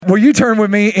will you turn with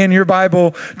me in your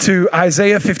Bible to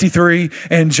Isaiah 53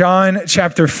 and John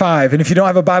chapter 5. And if you don't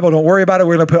have a Bible, don't worry about it.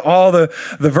 We're going to put all the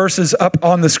verses up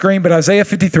on the screen. But Isaiah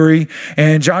 53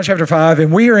 and John chapter 5.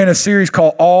 And we are in a series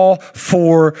called All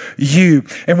For You.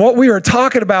 And what we are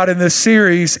talking about in this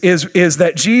series is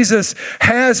that Jesus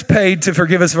has paid to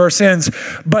forgive us of our sins,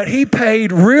 but he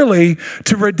paid really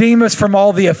to redeem us from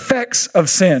all the effects of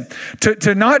sin.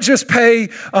 To not just pay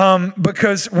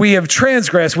because we have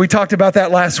transgressed. We talked about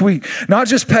that last week. Not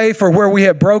just pay for where we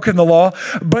have broken the law,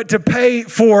 but to pay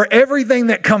for everything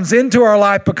that comes into our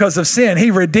life because of sin.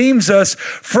 He redeems us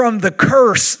from the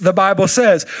curse, the Bible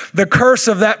says. The curse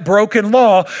of that broken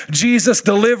law, Jesus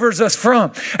delivers us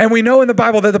from. And we know in the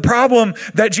Bible that the problem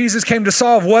that Jesus came to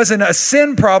solve wasn't a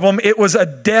sin problem, it was a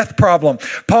death problem.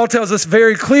 Paul tells us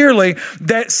very clearly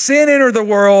that sin entered the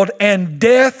world and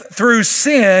death through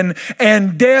sin,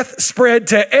 and death spread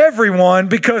to everyone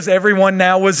because everyone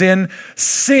now was in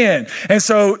sin. And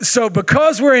so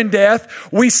because we're in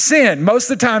death, we sin. Most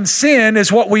of the time, sin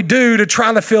is what we do to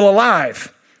try to feel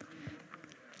alive.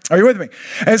 Are you with me?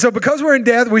 And so because we're in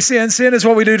death, we sin. Sin is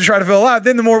what we do to try to feel alive.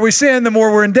 Then the more we sin, the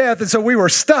more we're in death. And so we were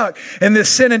stuck in this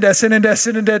sin and death, sin and death,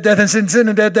 sin and death, death and sin, sin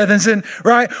and death, death and sin,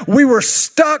 right? We were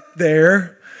stuck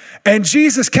there. And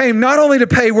Jesus came not only to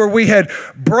pay where we had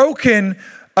broken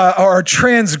or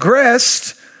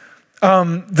transgressed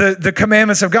the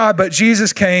commandments of God, but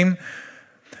Jesus came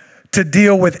to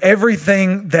deal with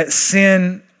everything that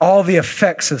sin, all the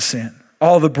effects of sin,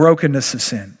 all the brokenness of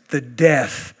sin, the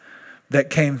death that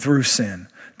came through sin,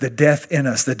 the death in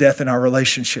us, the death in our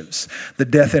relationships, the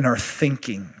death in our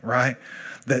thinking, right?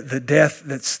 The death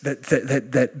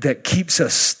that keeps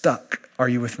us stuck. Are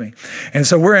you with me? And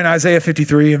so we're in Isaiah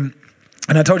 53, and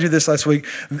I told you this last week.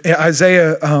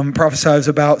 Isaiah prophesies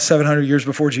about 700 years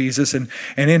before Jesus, and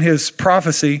in his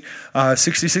prophecy,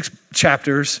 66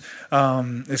 chapters.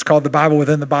 It's called the Bible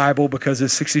within the Bible because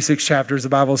it's 66 chapters. The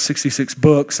Bible is 66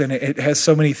 books, and it has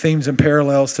so many themes and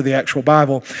parallels to the actual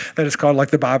Bible that it's called like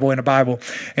the Bible in a Bible.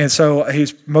 And so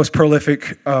he's most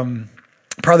prolific, probably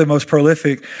the most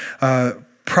prolific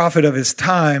prophet of his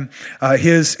time.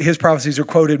 His prophecies are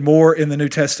quoted more in the New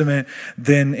Testament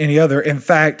than any other. In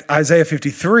fact, Isaiah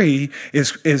 53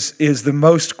 is the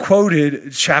most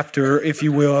quoted chapter, if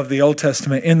you will, of the Old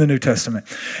Testament in the New Testament.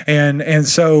 And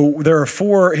so there are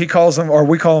four, he calls them, or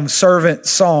we call them servant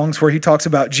songs, where he talks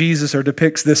about Jesus or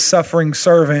depicts this suffering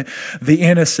servant, the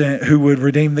innocent who would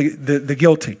redeem the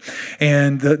guilty.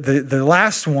 And the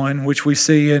last one, which we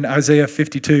see in Isaiah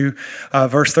 52,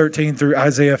 verse 13 through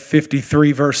Isaiah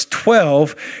 53, verse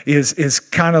 12 is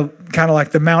kind of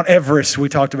like the Mount Everest we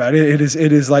talked about. It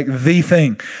is like the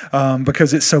thing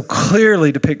because it so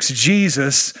clearly depicts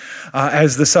Jesus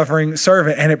as the suffering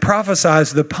servant, and it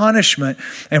prophesies the punishment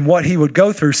and what he would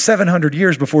go through 700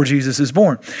 years before Jesus is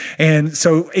born. And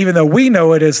so even though we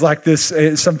know it as like this,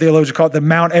 some theologians call it the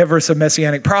Mount Everest of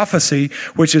Messianic prophecy,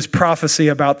 which is prophecy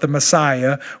about the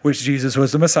Messiah, which Jesus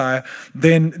was the Messiah,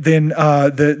 then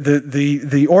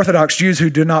the Orthodox Jews who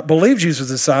do not believe Jesus was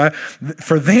the Messiah,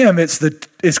 for them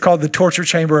it's called the torture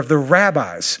chamber of the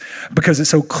rabbis because it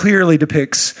so clearly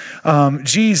depicts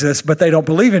Jesus, but they don't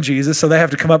believe in Jesus, so they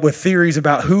have to come up with theories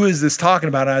about who is this talking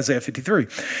about in Isaiah 53.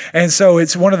 And so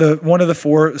it's one of the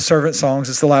four servant songs.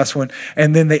 It's the last one.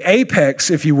 And then the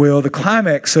apex, if you will, the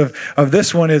climax of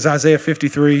this one is Isaiah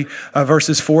 53,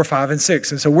 verses 4, 5, and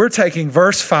 6. And so we're taking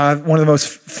verse 5, one of the most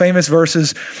famous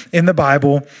verses in the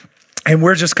Bible, and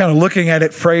we're just kind of looking at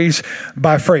it phrase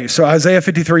by phrase. So Isaiah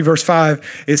 53 verse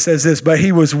 5, it says this: but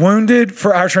he was wounded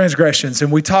for our transgressions.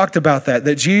 And we talked about that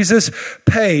Jesus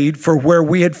paid for where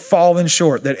we had fallen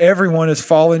short, that everyone has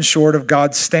fallen short of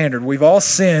God's standard. We've all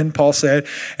sinned, Paul said,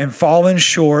 and fallen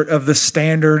short of the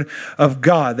standard of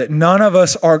God, that none of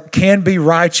us can be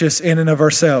righteous in and of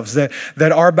ourselves, that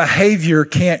our behavior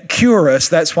can't cure us.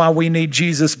 That's why we need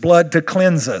Jesus' blood to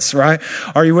cleanse us, right?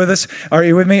 Are you with us? Are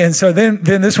you with me? And so then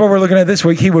this is what we're looking at this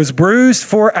week. He was bruised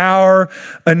for our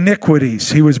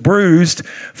iniquities. He was bruised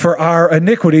for our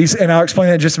iniquities. And I'll explain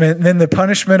that in just a minute. And then the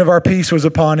punishment of our peace was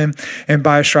upon him, and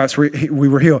by his stripes we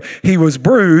were healed. He was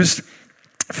bruised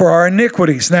for our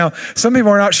iniquities. Now, some people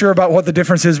are not sure about what the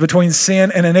difference is between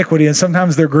sin and iniquity, and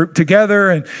sometimes they're grouped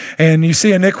together, and you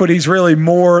see iniquities really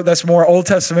more, that's more Old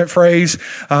Testament phrase.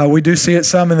 We do see it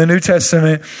some in the New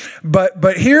Testament,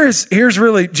 but here's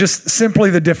really just simply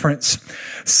the difference.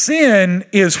 Sin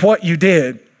is what you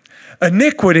did.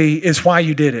 Iniquity is why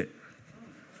you did it.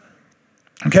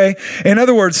 Okay. In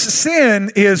other words,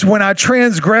 sin is when I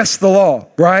transgress the law,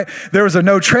 right? There was a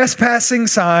no trespassing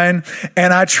sign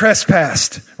and I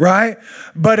trespassed, right?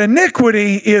 But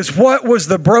iniquity is what was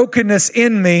the brokenness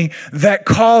in me that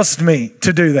caused me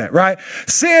to do that, right?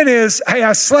 Sin is, hey,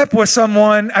 I slept with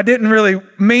someone I didn't really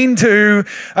mean to.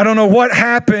 I don't know what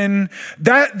happened.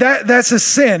 That's a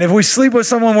sin. If we sleep with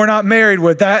someone we're not married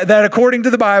with, that according to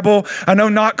the Bible, I know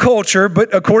not culture,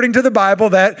 but according to the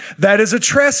Bible, that is a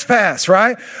trespass,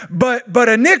 right? But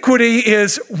iniquity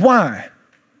is why?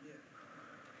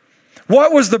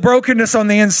 What was the brokenness on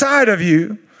the inside of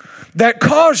you that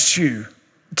caused you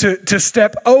to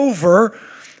step over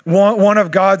one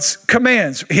of God's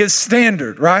commands, his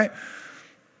standard, right?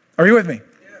 Are you with me?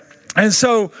 And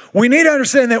so we need to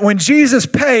understand that when Jesus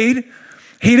paid,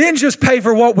 he didn't just pay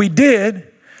for what we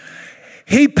did.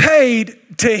 He paid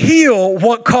to heal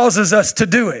what causes us to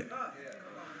do it.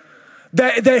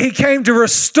 That he came to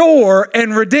restore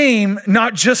and redeem,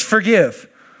 not just forgive.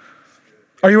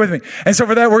 Are you with me? And so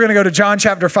for that, we're going to go to John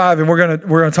chapter 5, and we're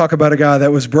going to talk about a guy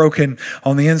that was broken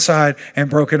on the inside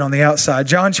and broken on the outside.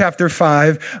 John chapter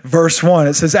 5, verse 1.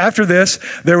 It says, after this,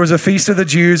 there was a feast of the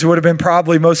Jews. It would have been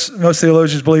probably, most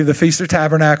theologians believe, the Feast of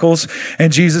Tabernacles,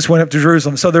 and Jesus went up to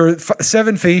Jerusalem. So there were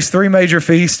 7 feasts, 3 major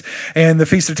feasts, and the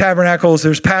Feast of Tabernacles,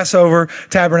 there's Passover,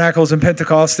 Tabernacles, and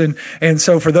Pentecost. And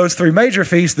so for those 3 major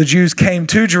feasts, the Jews came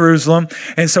to Jerusalem.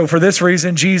 And so for this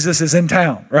reason, Jesus is in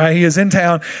town, right? He is in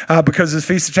town because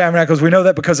of Feast of Tabernacles. We know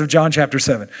that because of John chapter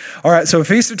 7. All right, so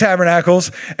Feast of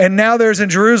Tabernacles, and now there's in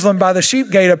Jerusalem by the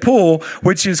sheep gate a pool,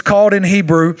 which is called in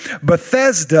Hebrew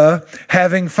Bethesda,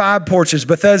 having 5 porches.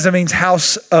 Bethesda means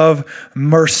house of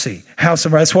mercy. House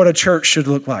of mercy. That's what a church should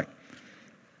look like.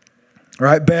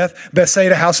 Right?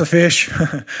 Bethsaida, house of fish.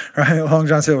 Right? Long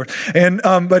John Silver. And,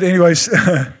 but anyways,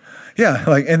 yeah,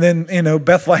 like, and then,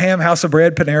 Bethlehem, house of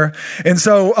bread, Panera. And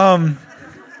so,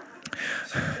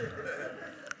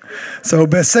 so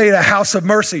Bethsaida, house of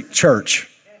mercy, church.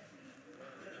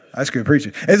 That's good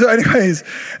preaching. And so anyways,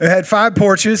 it had 5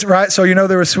 porches, right? So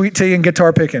there was sweet tea and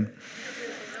guitar picking.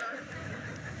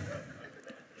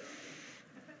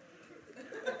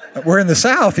 We're in the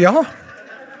South, y'all.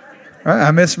 Right?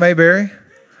 I miss Mayberry,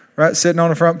 right? Sitting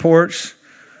on the front porch,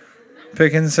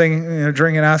 picking, singing,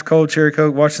 drinking ice cold cherry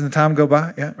Coke, watching the time go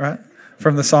by. Yeah, right?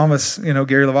 From the psalmist,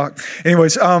 Gary LeVock.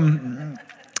 Anyways,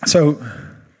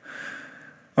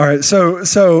 all right,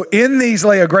 so in these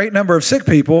lay a great number of sick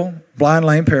people, blind,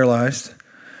 lame, paralyzed,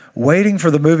 waiting for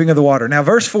the moving of the water. Now,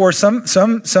 verse 4, some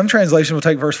translation will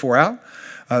take verse 4 out.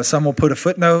 Some will put a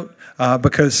footnote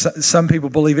because some people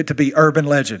believe it to be urban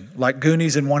legend, like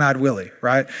Goonies and One-Eyed Willie,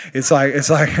 right? It's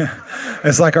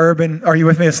like urban. Are you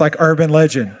with me? It's like urban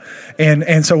legend.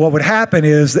 And so what would happen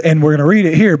is, and we're going to read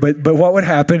it here, but what would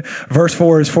happen, verse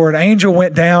 4 is, for an angel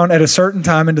went down at a certain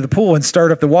time into the pool and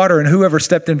stirred up the water, and whoever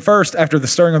stepped in first after the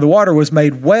stirring of the water was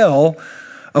made well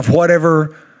of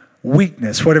whatever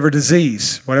weakness, whatever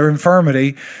disease, whatever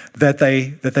infirmity that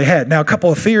they had. Now, a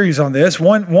couple of theories on this.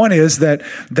 One is that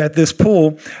this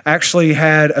pool actually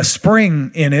had a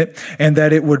spring in it, and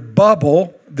that it would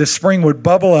bubble, the spring would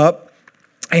bubble up,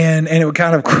 and it would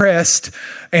kind of crest,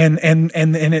 and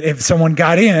if someone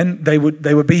got in, they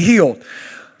would be healed.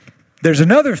 There's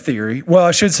another theory. Well,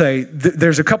 I should say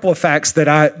there's a couple of facts that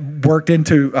I worked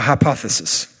into a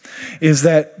hypothesis. Is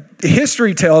that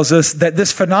history tells us that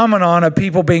this phenomenon of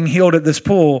people being healed at this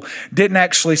pool didn't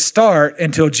actually start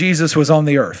until Jesus was on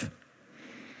the earth.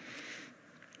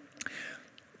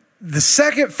 The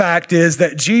second fact is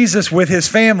that Jesus with his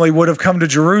family would have come to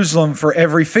Jerusalem for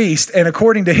every feast. And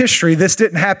according to history, this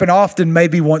didn't happen often,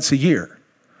 maybe once a year.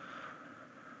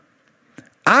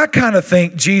 I kind of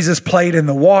think Jesus played in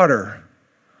the water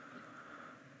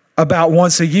about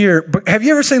once a year. But have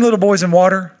you ever seen little boys in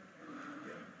water?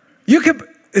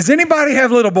 Does anybody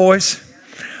have little boys?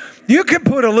 You can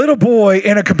put a little boy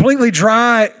in a completely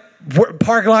dry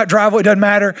parking lot, driveway, it doesn't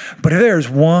matter. But if there's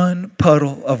one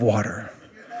puddle of water,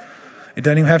 it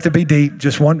doesn't even have to be deep,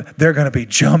 just one. They're going to be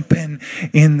jumping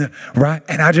in the right.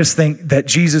 And I just think that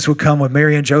Jesus would come with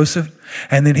Mary and Joseph,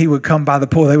 and then he would come by the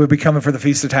pool. They would be coming for the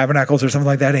Feast of Tabernacles or something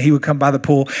like that. And he would come by the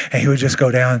pool, and he would just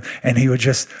go down, and he would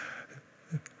just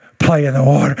play in the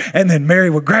water. And then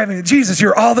Mary would grab him. Jesus,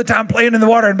 you're all the time playing in the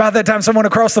water. And by that time, someone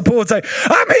across the pool would say,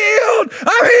 I'm healed.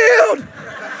 I'm healed.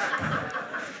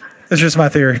 That's just my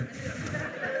theory.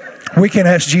 We can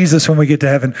ask Jesus when we get to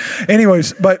heaven.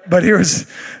 Anyways, but here's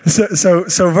so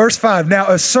verse 5. Now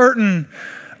a certain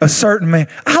man.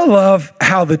 I love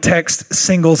how the text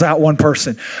singles out one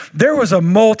person. There was a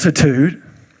multitude,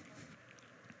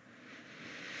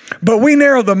 but we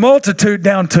narrowed the multitude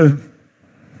down to.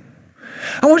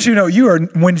 I want you to know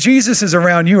when Jesus is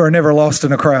around, you are never lost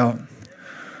in a crowd.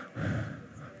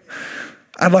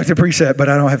 I'd like to preach that, but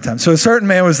I don't have time. So a certain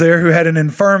man was there who had an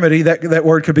infirmity, that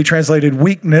word could be translated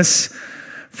weakness,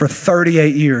 for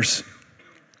 38 years.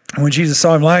 And when Jesus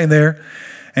saw him lying there,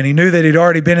 and he knew that he'd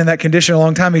already been in that condition a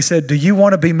long time, he said, "Do you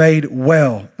want to be made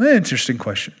well?" Interesting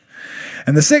question.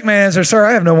 And the sick man answered, "Sir,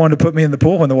 I have no one to put me in the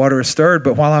pool when the water is stirred,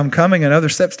 but while I'm coming, another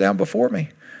steps down before me."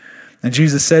 And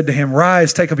Jesus said to him,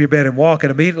 "Rise, take up your bed and walk."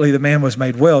 And immediately the man was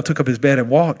made well, took up his bed and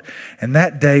walked. And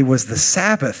that day was the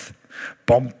Sabbath.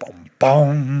 Boom, boom,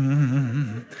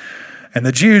 boom. And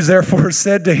the Jews therefore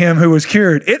said to him who was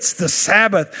cured, "It's the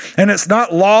Sabbath, and it's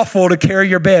not lawful to carry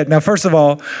your bed." Now, first of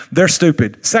all, they're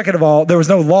stupid. Second of all, there was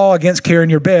no law against carrying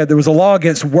your bed. There was a law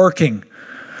against working.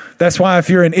 That's why if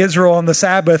you're in Israel on the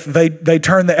Sabbath, they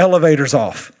turn the elevators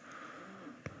off.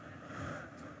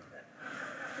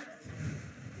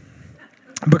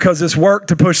 Because it's work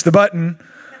to push the button,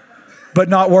 but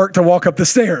not work to walk up the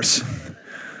stairs.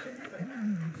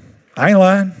 I ain't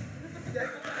lying.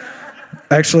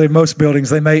 Actually, most buildings,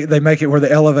 they make it where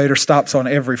the elevator stops on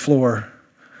every floor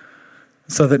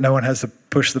so that no one has to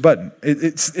push the button.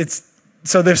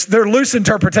 So there's their loose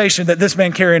interpretation that this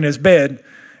man carrying his bed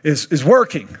is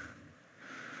working.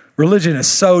 Religion is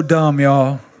so dumb,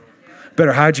 y'all.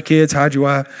 Better hide your kids, hide your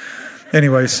wife.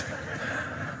 Anyways.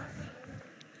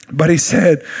 But he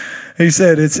said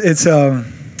it's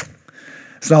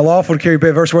not lawful to carry your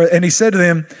bed. Verse 4, and he said to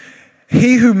them,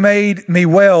 "He who made me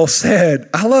well said,"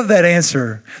 I love that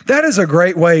answer. That is a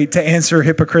great way to answer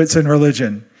hypocrites in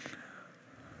religion.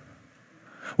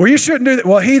 Well, you shouldn't do that.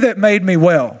 Well, he that made me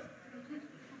well,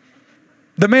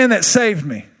 the man that saved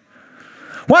me.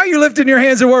 Why are you lifting your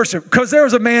hands in worship? Because there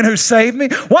was a man who saved me.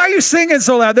 Why are you singing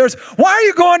so loud? Why are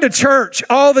you going to church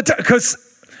all the time? Because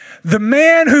the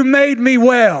man who made me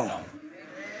well.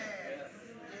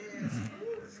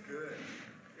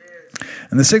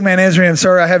 And the sick man answered him,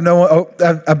 "Sir, I have no one." Oh,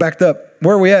 I backed up.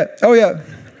 Where are we at? Oh, yeah.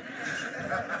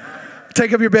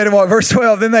 "Take up your bed and walk." Verse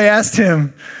 12, then they asked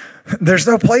him, there's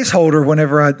no placeholder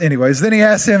then he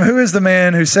asked him, "Who is the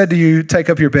man who said to you, 'Take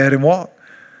up your bed and walk'?"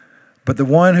 But the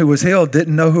one who was healed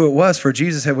didn't know who it was, for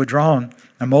Jesus had withdrawn,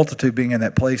 a multitude being in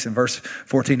that place. In verse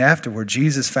 14 afterward,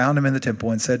 Jesus found him in the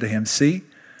temple and said to him, "See,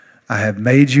 I have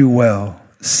made you well.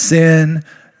 Sin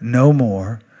no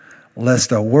more,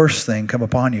 lest a worse thing come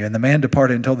upon you." And the man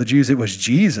departed and told the Jews it was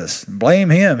Jesus. Blame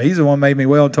him. He's the one who made me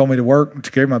well and told me to work,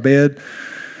 to carry my bed.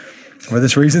 For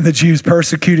this reason, the Jews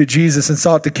persecuted Jesus and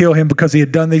sought to kill him because he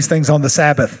had done these things on the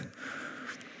Sabbath.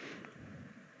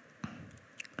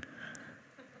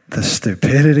 The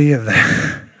stupidity of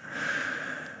that.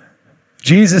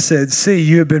 Jesus said, "See,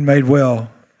 you have been made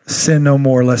well. Sin no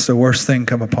more, lest a worse thing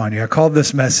come upon you." I called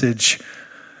this message,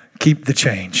 "Keep the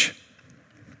Change."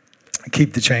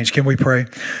 Keep the change. Can we pray?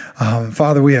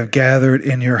 Father, we have gathered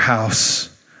in your house,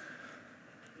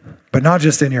 but not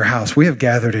just in your house. We have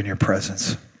gathered in your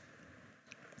presence.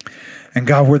 And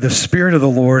God, where the Spirit of the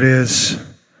Lord is,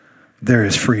 there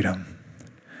is freedom.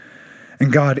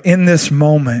 And God, in this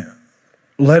moment,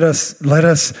 let us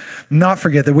not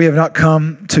forget that we have not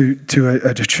come to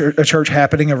a church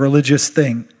happening, a religious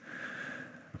thing,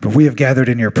 but we have gathered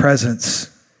in your presence,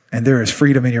 and there is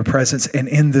freedom in your presence. And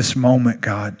in this moment,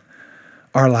 God,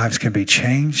 our lives can be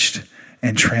changed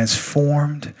and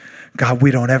transformed. God,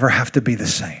 we don't ever have to be the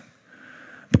same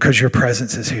because your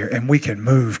presence is here and we can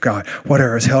move, God.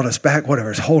 Whatever has held us back,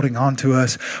 whatever is holding on to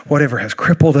us, whatever has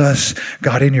crippled us,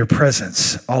 God, in your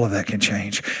presence, all of that can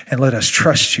change. And let us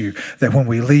trust you that when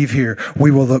we leave here,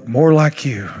 we will look more like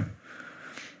you.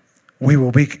 We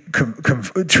will be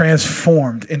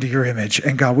transformed into your image.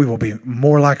 And God, we will be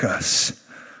more like us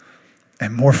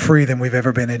and more free than we've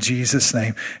ever been, in Jesus'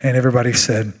 name. And everybody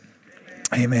said,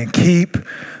 amen. Keep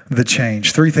the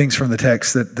change. 3 things from the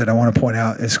text that I want to point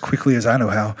out as quickly as I know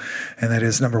how. And that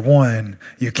is, number 1,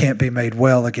 you can't be made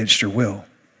well against your will.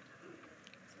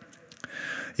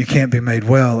 You can't be made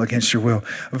well against your will.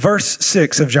 Verse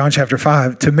 6 of John chapter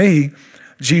 5, to me,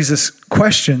 Jesus'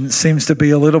 question seems to be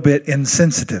a little bit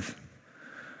insensitive.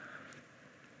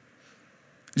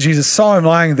 Jesus saw him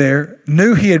lying there,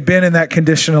 knew he had been in that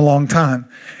condition a long time,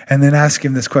 and then asked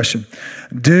him this question: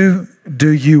 Do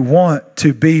you want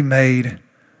to be made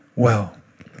well?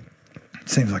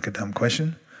 Seems like a dumb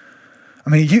question. I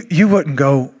mean, you wouldn't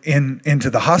go into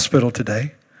the hospital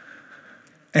today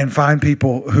and find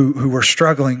people who were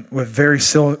struggling with very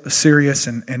serious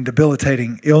and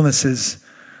debilitating illnesses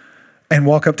and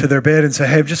walk up to their bed and say,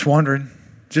 "Hey, I'm just wondering,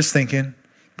 just thinking,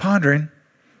 pondering,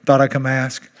 thought I'd come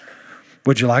ask.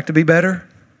 Would you like to be better?"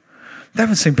 That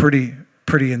would seem pretty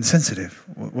pretty insensitive,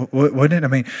 wouldn't it? I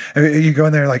mean, you go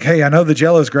in there like, hey, I know the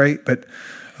Jell-O's great, but,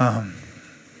 and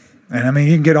I mean,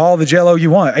 you can get all the Jell-O you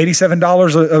want,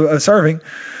 $87 a serving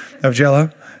of Jell-O.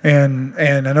 And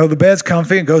I know the bed's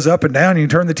comfy and goes up and down. You can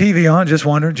turn the TV on. Just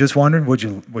wondering, would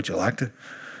you like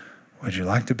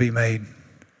to be made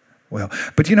well?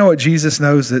 But you know what Jesus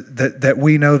knows that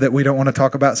we know that we don't want to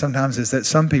talk about sometimes is that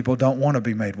some people don't want to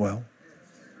be made well.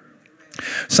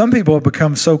 Some people have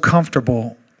become so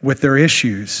comfortable with their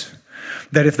issues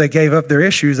that if they gave up their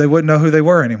issues, they wouldn't know who they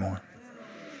were anymore.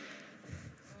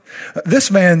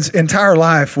 This man's entire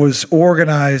life was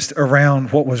organized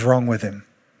around what was wrong with him.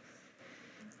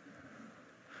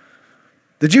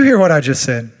 Did you hear what I just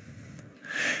said?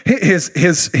 His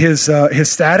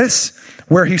status,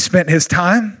 where he spent his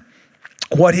time,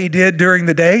 what he did during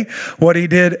the day, what he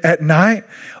did at night,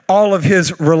 all of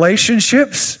his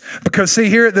relationships. Because see,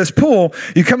 here at this pool,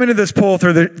 you come into this pool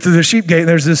through the sheep gate, and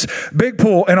there's this big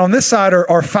pool, and on this side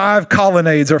are 5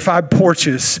 colonnades or 5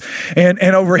 porches. And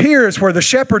over here is where the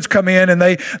shepherds come in and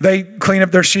they clean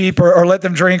up their sheep or let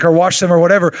them drink or wash them or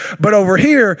whatever. But over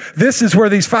here, this is where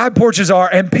these 5 porches are,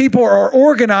 and people are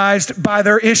organized by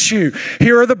their issue.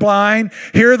 Here are the blind,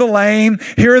 here are the lame,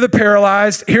 here are the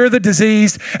paralyzed, here are the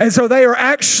diseased. And so they are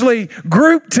actually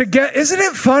grouped together. Isn't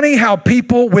it funny how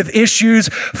people with issues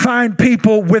find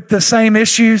people with the same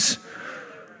issues?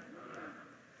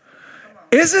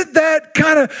 Isn't that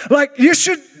kind of like you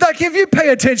should, like if you pay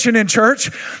attention in church,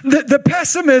 the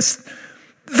pessimists,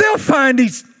 they'll find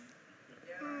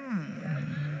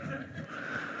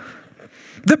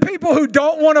the people who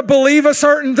don't want to believe a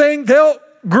certain thing, they'll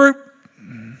group.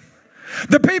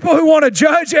 The people who want to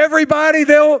judge everybody,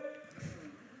 they'll.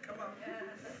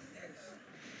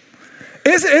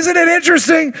 Isn't it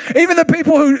interesting? Even the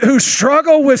people who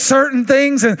struggle with certain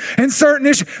things and certain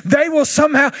issues, they will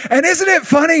somehow, and isn't it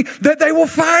funny that they will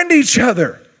find each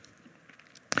other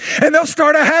and they'll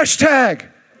start a hashtag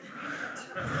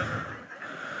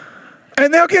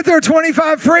and they'll get their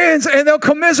 25 friends and they'll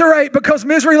commiserate because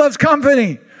misery loves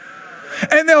company,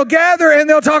 and they'll gather and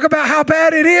they'll talk about how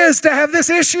bad it is to have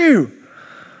this issue.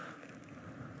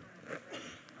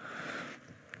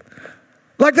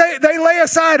 Like they lay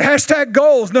aside hashtag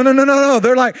goals. No.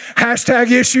 They're like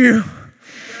hashtag issue.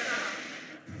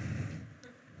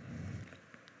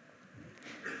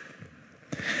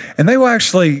 And they will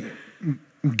actually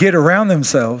get around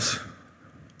themselves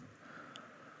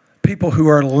people who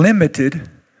are limited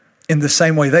in the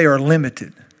same way they are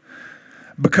limited.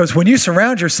 Because when you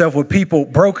surround yourself with people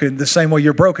broken the same way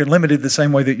you're broken, limited the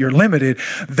same way that you're limited,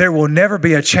 there will never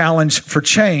be a challenge for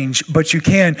change, but you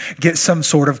can get some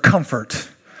sort of comfort.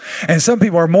 And some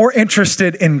people are more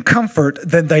interested in comfort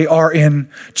than they are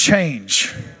in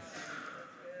change.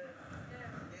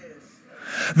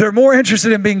 They're more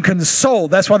interested in being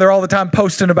consoled. That's why they're all the time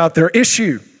posting about their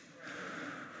issue.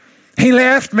 He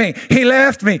left me.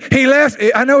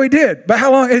 I know he did, but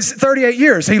how long? It's 38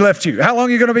 years he left you. How long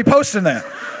are you going to be posting that?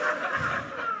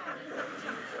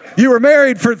 You were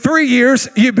married for 3 years.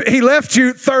 He left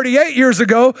you 38 years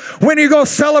ago. When are you going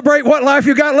to celebrate what life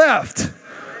you got left?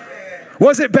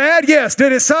 Was it bad? Yes.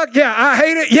 Did it suck? Yeah. I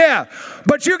hate it? Yeah.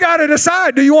 But you got to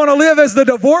decide. Do you want to live as the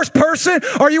divorced person,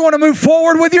 or do you want to move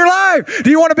forward with your life? Do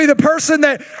you want to be the person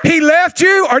that he left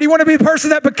you, or do you want to be the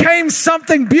person that became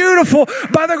something beautiful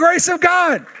by the grace of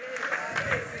God?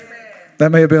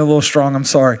 That may have been a little strong. I'm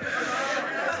sorry.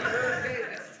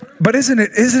 But isn't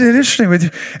it interesting with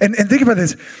you? And think about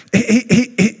this.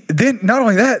 He then not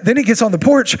only that, then he gets on the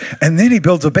porch and then he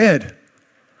builds a bed.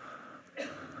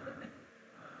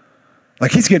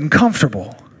 Like he's getting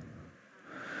comfortable.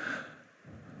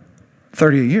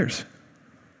 38 years.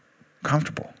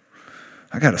 Comfortable.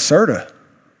 I got a Serta.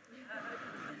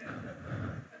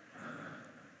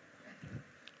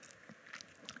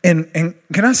 And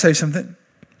can I say something?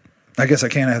 I guess I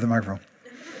can't have the microphone.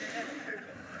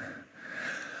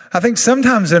 I think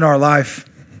sometimes in our life,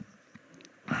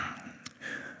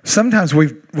 sometimes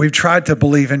we've tried to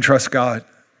believe and trust God,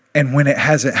 and when it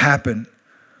hasn't happened,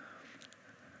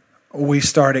 we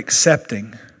start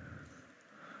accepting.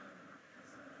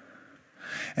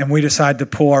 And we decide to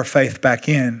pull our faith back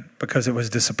in because it was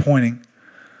disappointing.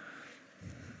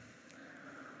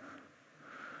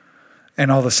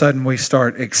 And all of a sudden we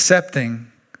start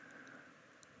accepting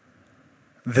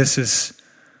this is,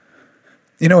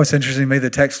 you know what's interesting to me? The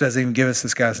text doesn't even give us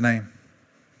this guy's name.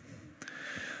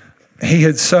 He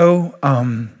had so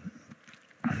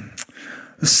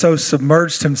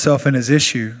submerged himself in his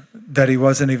issue that he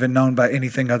wasn't even known by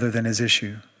anything other than his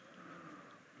issue.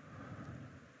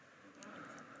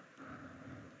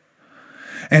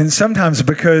 And sometimes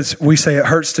because we say it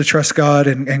hurts to trust God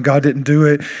and God didn't do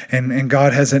it and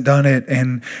God hasn't done it,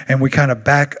 and we kind of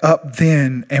back up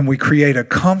then and we create a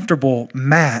comfortable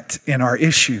mat in our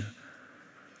issue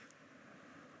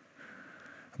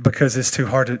because it's too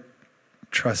hard to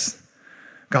trust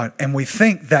God. And we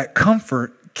think that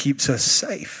comfort keeps us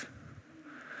safe,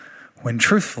 when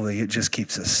truthfully it just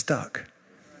keeps us stuck.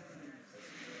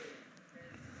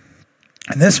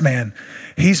 And this man,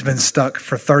 he's been stuck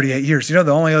for 38 years. You know,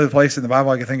 the only other place in the Bible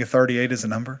I can think of 38 as a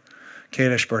number?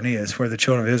 Kadesh Barnea is where the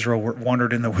children of Israel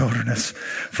wandered in the wilderness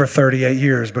for 38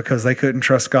 years because they couldn't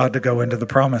trust God to go into the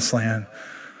promised land.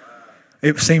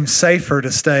 It seemed safer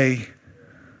to stay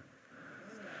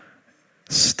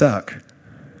stuck.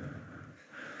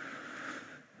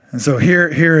 And so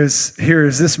here is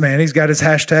this man. He's got his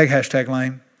hashtag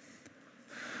lame.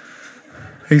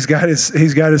 He's got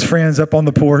his friends up on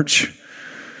the porch.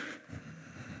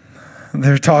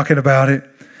 They're talking about it.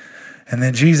 And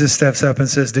then Jesus steps up and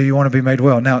says, do you want to be made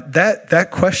well? Now,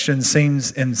 that question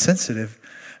seems insensitive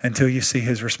until you see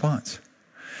his response.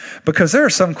 Because there are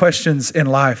some questions in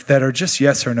life that are just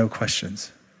yes or no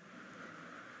questions.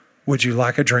 Would you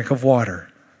like a drink of water?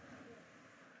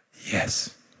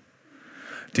 Yes.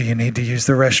 Do you need to use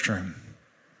the restroom?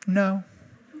 No.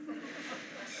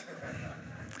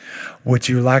 Would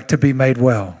you like to be made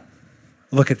well?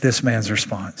 Look at this man's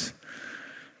response.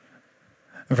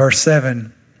 Verse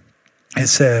 7, it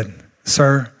said,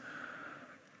 sir,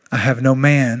 I have no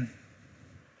man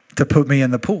to put me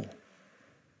in the pool.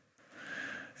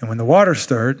 And when the water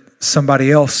stirred,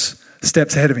 somebody else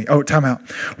steps ahead of me. Oh, time out.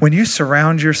 When you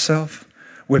surround yourself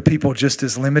with people just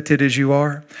as limited as you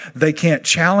are, they can't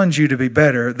challenge you to be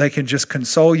better. They can just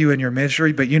console you in your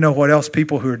misery. But you know what else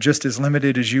people who are just as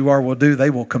limited as you are will do? They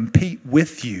will compete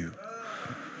with you.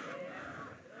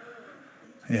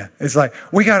 Yeah, it's like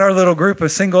we got our little group of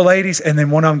single ladies and then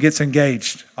one of them gets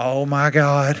engaged. Oh my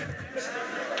God.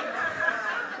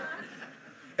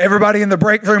 Everybody in the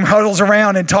break room huddles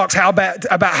around and talks about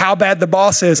how bad the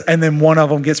boss is, and then one of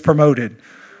them gets promoted.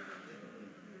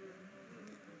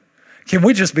 Can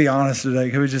we just be honest today?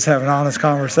 Can we just have an honest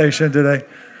conversation today?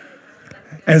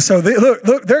 And so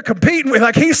look, they're competing with,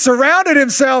 like, he's surrounded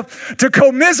himself to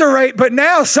commiserate, but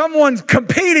now someone's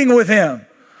competing with him.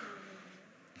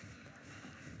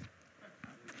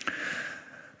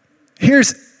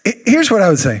 Here's what I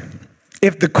would say.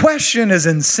 If the question is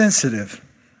insensitive,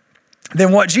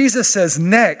 then what Jesus says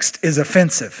next is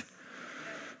offensive.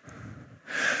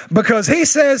 Because he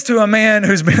says to a man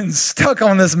who's been stuck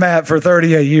on this mat for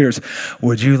 38 years,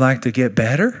 would you like to get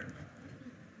better?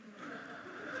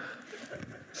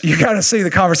 You got to see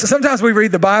the conversation. Sometimes we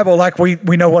read the Bible like we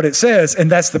know what it says, and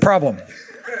that's the problem.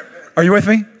 Are you with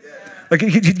me? Like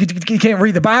you can't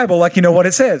read the Bible like you know what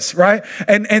it says, right?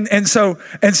 And so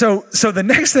the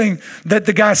next thing that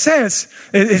the guy says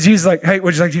is he's like, hey,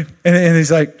 would you like to? And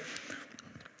he's like,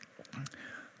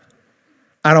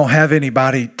 I don't have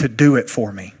anybody to do it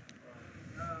for me.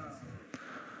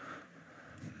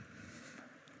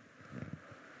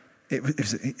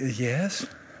 Is it yes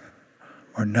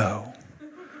or no?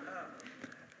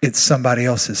 It's somebody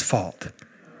else's fault.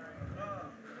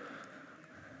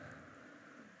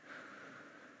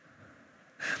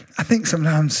 I think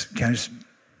sometimes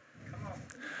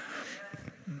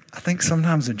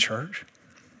in church,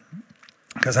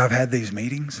 because I've had these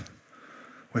meetings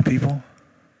with people,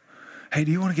 hey,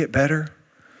 do you want to get better?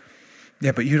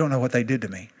 Yeah, but you don't know what they did to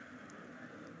me.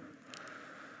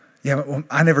 Yeah, but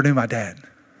I never knew my dad.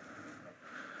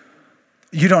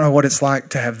 You don't know what it's like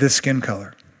to have this skin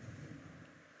color.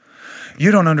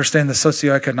 You don't understand the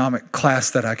socioeconomic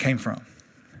class that I came from.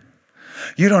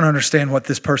 You don't understand what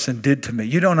this person did to me.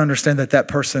 You don't understand that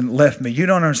person left me. You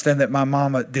don't understand that my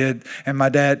mama did and my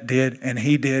dad did and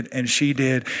he did and she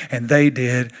did and they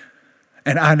did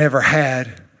and I never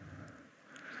had.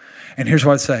 And here's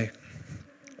what I'd say.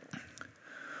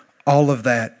 All of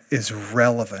that is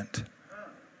relevant.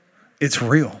 It's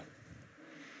real.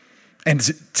 And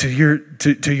to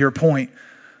your point,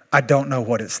 I don't know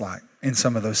what it's like in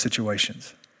some of those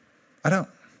situations. I don't.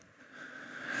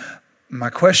 My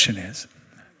question is,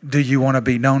 do you want to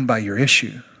be known by your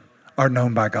issue or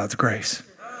known by God's grace?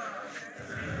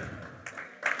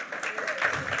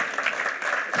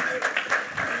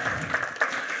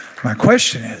 My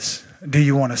question is, do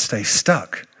you want to stay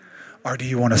stuck or do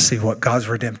you want to see what God's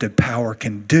redemptive power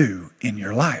can do in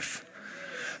your life?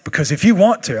 Because if you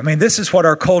want to, this is what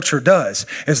our culture does.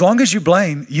 As long as you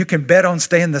blame, you can bet on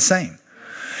staying the same.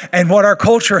 And what our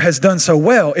culture has done so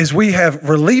well is we have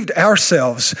relieved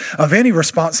ourselves of any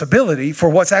responsibility for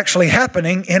what's actually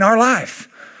happening in our life.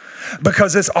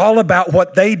 because it's all about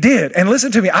what they did. And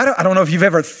listen to me, I don't know if you've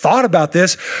ever thought about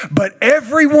this, but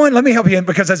everyone, let me help you in,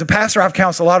 because as a pastor, I've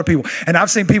counseled a lot of people, and I've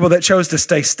seen people that chose to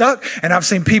stay stuck, and I've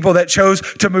seen people that chose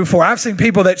to move forward. I've seen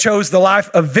people that chose the life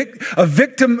of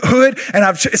victimhood, and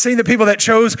I've seen the people that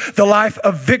chose the life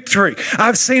of victory.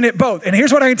 I've seen it both. And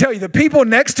here's what I can tell you. The people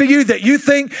next to you that you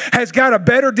think has got a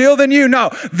better deal than you, no,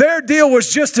 their deal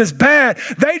was just as bad.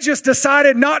 They just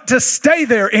decided not to stay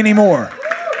there anymore.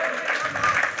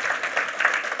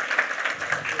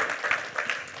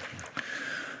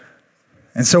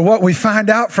 And so what we find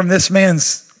out from this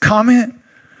man's comment,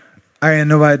 I ain't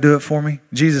nobody do it for me.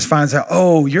 Jesus finds out,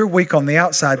 oh, you're weak on the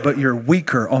outside, but you're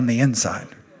weaker on the inside.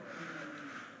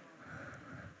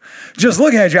 Just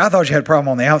looking at you, I thought you had a problem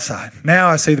on the outside. Now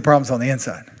I see the problem's on the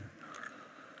inside.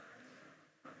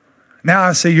 Now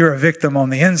I see you're a victim on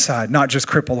the inside, not just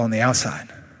crippled on the outside.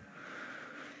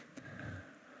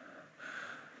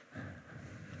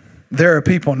 There are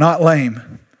people not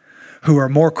lame who are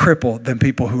more crippled than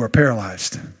people who are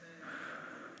paralyzed.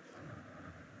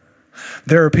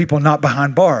 There are people not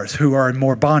behind bars who are in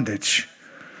more bondage.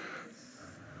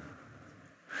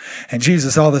 And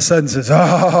Jesus all of a sudden says,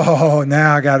 oh,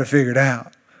 now I got to figure it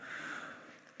out.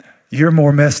 You're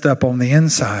more messed up on the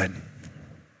inside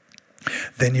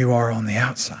than you are on the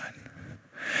outside.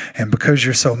 And because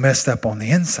you're so messed up on the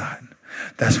inside,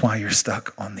 that's why you're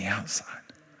stuck on the outside.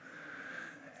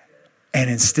 And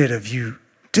instead of you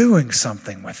doing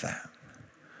something with that,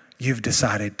 you've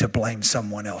decided to blame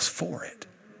someone else for it.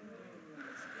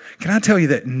 Can I tell you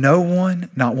that no one,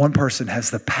 not one person has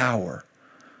the power,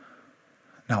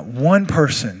 not one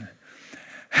person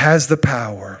has the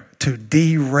power to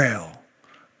derail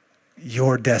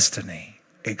your destiny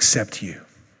except you.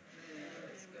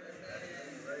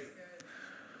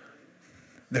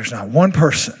 There's not one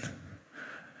person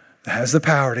that has the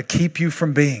power to keep you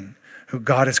from being who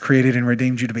God has created and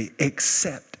redeemed you to be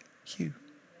except you.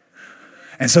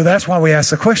 And so that's why we ask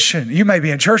the question. You may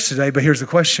be in church today, but here's the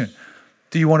question.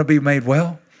 Do you want to be made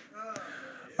well?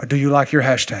 Or do you like your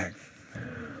hashtag?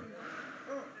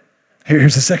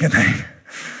 Here's the second thing.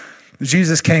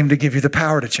 Jesus came to give you the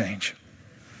power to change.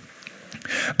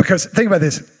 Because think about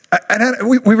this.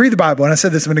 We read the Bible, and I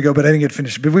said this a minute ago, but I didn't get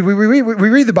finished. But we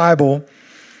read the Bible.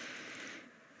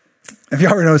 Have you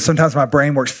ever noticed sometimes my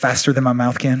brain works faster than my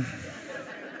mouth can?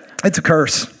 It's a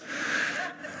curse.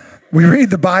 We read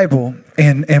the Bible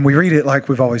and we read it like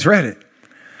we've always read it.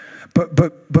 But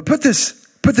put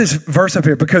this verse up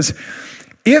here, because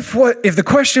if the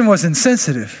question was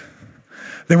insensitive,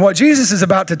 then what Jesus is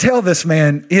about to tell this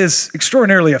man is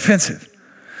extraordinarily offensive.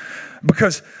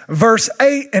 Because verse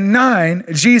 8 and 9,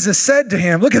 Jesus said to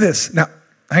him, look at this. Now,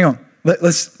 hang on.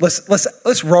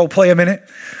 Let's role play a minute.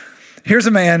 Here's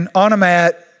a man on a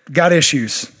mat, got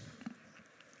issues.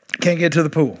 Can't get to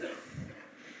the pool.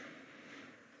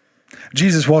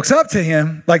 Jesus walks up to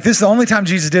him. Like, this is the only time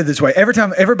Jesus did this way. Every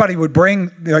time everybody would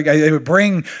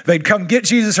they'd come get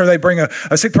Jesus, or they'd bring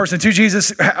a sick person to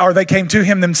Jesus, or they came to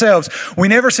him themselves. We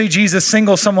never see Jesus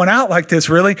single someone out like this,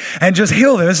 really, and just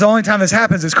heal them. This is the only time this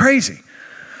happens. It's crazy.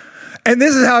 And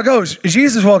this is how it goes.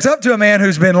 Jesus walks up to a man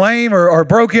who's been lame or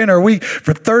broken or weak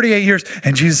for 38 years,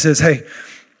 and Jesus says, hey,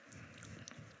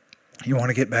 you want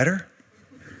to get better?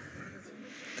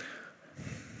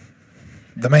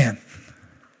 The man.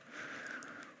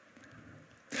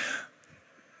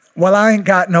 Well, I ain't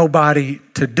got nobody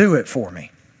to do it for me.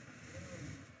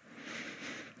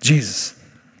 Jesus.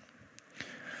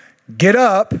 Get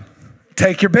up,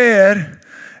 take your bed,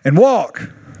 and walk.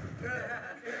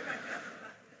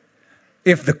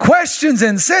 If the question's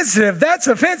insensitive, that's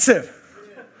offensive.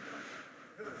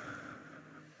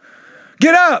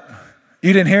 Get up.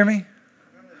 You didn't hear me?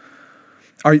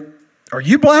 Are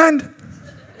you blind?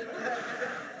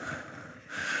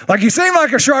 Like, you seem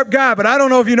like a sharp guy, but I don't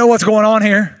know if you know what's going on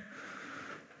here.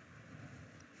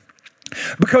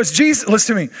 Because Jesus,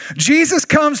 listen to me, Jesus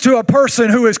comes to a person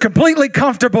who is completely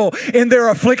comfortable in their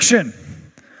affliction.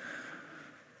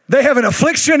 They have an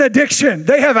affliction addiction.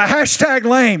 They have a hashtag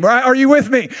lame, right? Are you with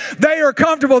me? They are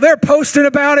comfortable. They're posting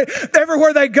about it.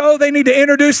 Everywhere they go, they need to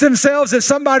introduce themselves as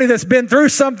somebody that's been through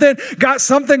something, got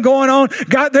something going on,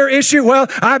 got their issue. Well,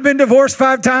 I've been divorced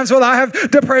 5 times. Well, I have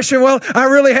depression. Well, I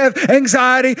really have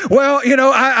anxiety. Well,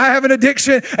 I have an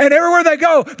addiction. And everywhere they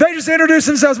go, they just introduce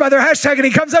themselves by their hashtag. And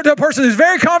he comes up to a person who's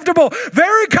very comfortable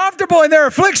in their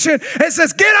affliction, and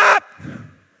says, get up.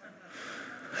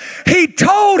 He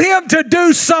told him to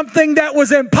do something that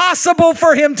was impossible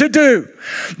for him to do.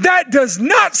 That does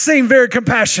not seem very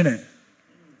compassionate.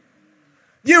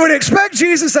 You would expect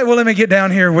Jesus to say, well, let me get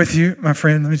down here with you, my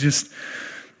friend. Let me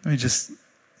just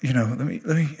maybe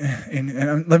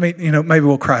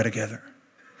we'll cry together.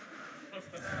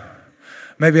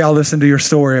 Maybe I'll listen to your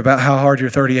story about how hard your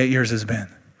 38 years has been.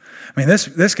 I mean,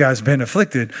 this guy's been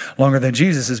afflicted longer than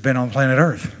Jesus has been on planet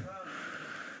Earth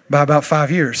by about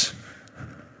 5 years.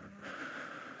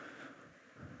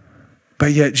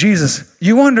 But yet Jesus,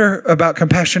 you wonder about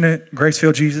compassionate,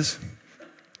 grace-filled Jesus,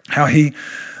 how he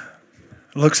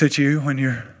looks at you when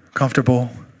you're comfortable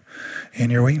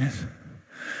in your weakness.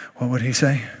 What would he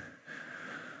say?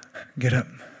 Get up.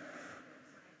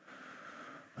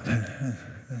 That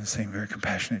doesn't seem very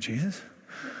compassionate, Jesus.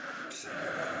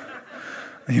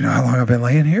 You know how long I've been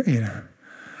laying here?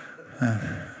 I'm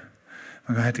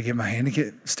going to have to get my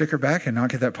handicap sticker back and not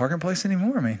get that parking place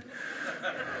anymore. I mean,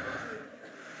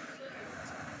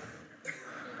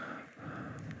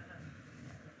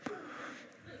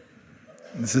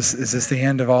 is this the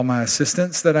end of all my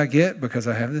assistance that I get because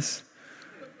I have this?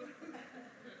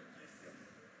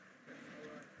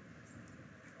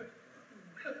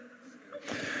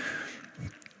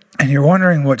 And you're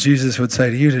wondering what Jesus would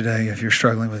say to you today if you're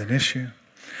struggling with an issue.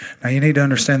 Now you need to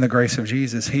understand the grace of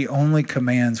Jesus. He only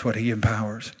commands what he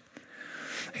empowers.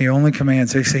 He only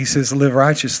commands. He says, live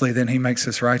righteously, then he makes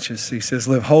us righteous. He says,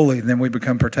 live holy, then we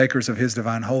become partakers of his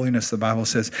divine holiness, the Bible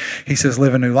says. He says,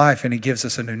 live a new life, and he gives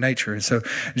us a new nature. And so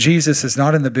Jesus is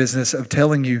not in the business of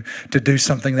telling you to do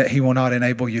something that he will not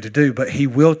enable you to do, but he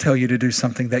will tell you to do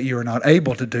something that you are not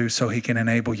able to do so he can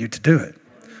enable you to do it.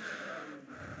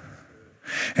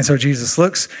 And so Jesus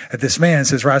looks at this man and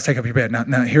says, rise, take up your bed.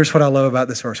 Now, here's what I love about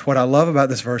this verse. What I love about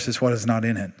this verse is what is not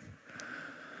in it.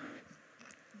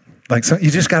 Like, so you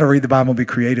just got to read the Bible and be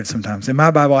creative sometimes. In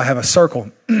my Bible, I have a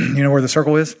circle. You know where the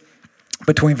circle is?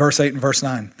 Between verse 8 and verse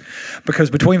 9. Because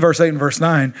between verse 8 and verse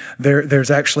 9,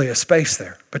 there's actually a space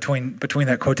there between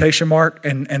that quotation mark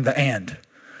and the and.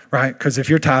 Right? Because if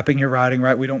you're typing, you're writing,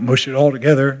 right? We don't mush it all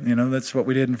together. That's what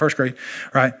we did in first grade,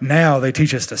 right? Now they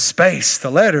teach us to space the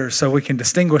letters so we can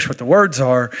distinguish what the words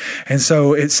are. And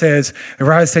so it says,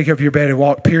 rise, take up your bed and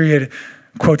walk, period,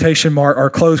 quotation mark, or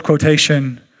close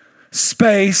quotation,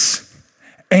 space,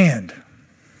 and.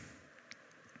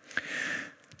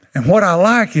 And what I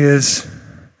like is,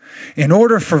 in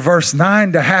order for verse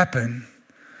 9 to happen,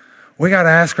 we got to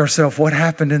ask ourselves, what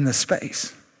happened in the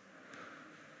space?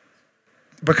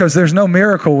 Because there's no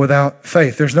miracle without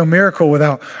faith. There's no miracle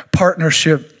without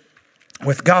partnership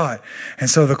with God.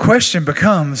 And so the question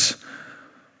becomes,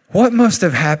 what must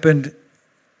have happened,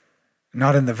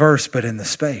 not in the verse, but in the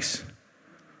space?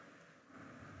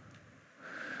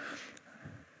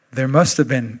 There must have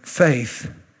been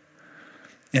faith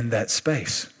in that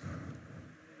space.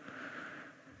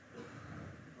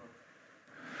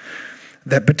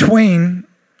 That between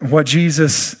what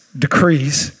Jesus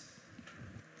decrees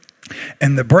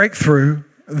and the breakthrough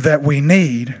that we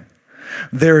need,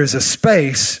 there is a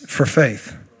space for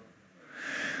faith.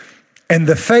 And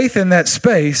the faith in that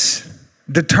space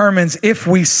determines if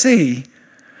we see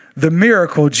the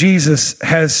miracle Jesus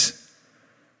has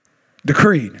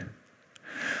decreed.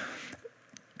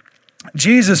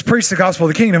 Jesus preached the gospel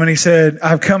of the kingdom and he said,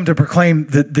 I've come to proclaim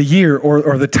the year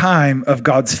or the time of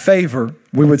God's favor.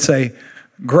 We would say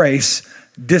grace,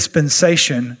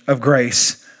 dispensation of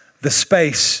grace, the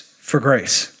space for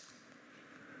grace.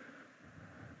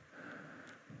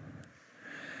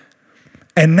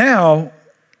 And now,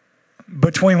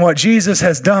 between what Jesus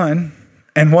has done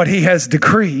and what he has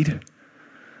decreed,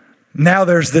 now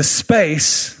there's this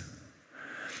space,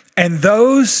 and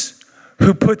those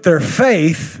who put their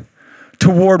faith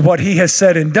toward what he has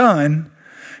said and done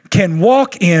can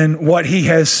walk in what he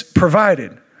has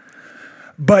provided,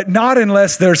 but not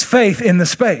unless there's faith in the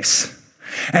space.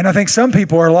 And I think some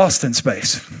people are lost in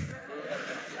space.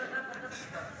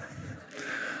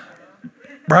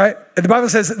 Right? The Bible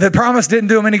says the promise didn't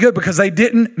do them any good because they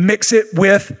didn't mix it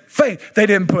with faith. They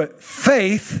didn't put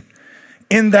faith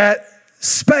in that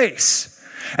space.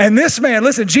 And this man,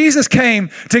 listen, Jesus came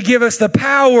to give us the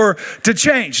power to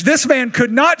change. This man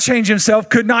could not change himself,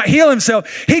 could not heal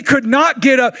himself. He could not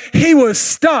get up. He was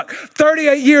stuck.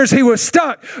 38 years he was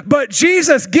stuck. But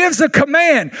Jesus gives a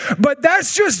command. But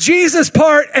that's just Jesus'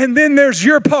 part, and then there's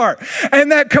your part.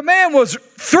 And that command was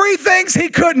 3 things he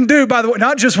couldn't do, by the way.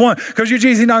 Not just one, because you're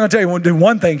Jesus, he's not going to tell you to do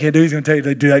one thing you can't do. He's going to tell you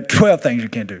to do like 12 things you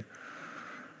can't do.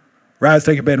 Rise,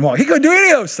 take a bed, and walk. He couldn't do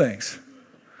any of those things.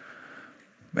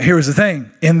 But here was the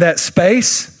thing. In that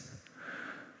space,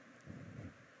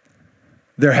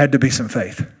 there had to be some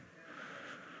faith.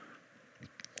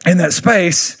 In that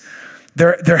space,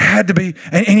 there had to be,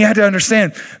 and you had to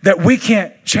understand that we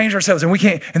can't change ourselves, and we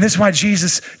can't. And this is why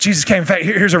Jesus came. In fact,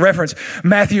 here's a reference: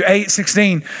 Matthew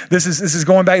 8:16. This is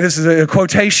going back. This is a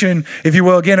quotation, if you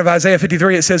will, again of Isaiah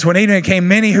 53. It says, "When evening came,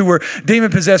 many who were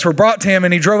demon possessed were brought to him,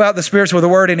 and he drove out the spirits with a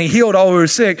word, and he healed all who were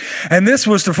sick." And this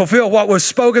was to fulfill what was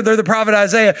spoken through the prophet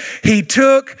Isaiah. He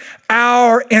took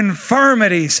our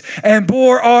infirmities and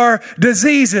bore our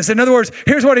diseases. In other words,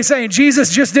 here's what he's saying. Jesus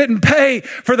just didn't pay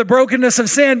for the brokenness of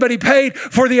sin, but he paid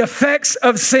for the effects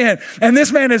of sin. And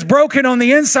this man is broken on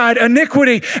the inside,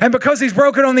 iniquity. And because he's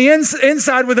broken on the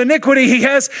inside with iniquity, he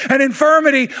has an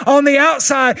infirmity on the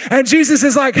outside. And Jesus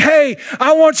is like, hey,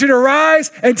 I want you to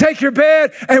rise and take your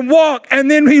bed and walk.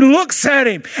 And then he looks at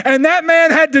him. And that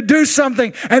man had to do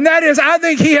something. And that is, I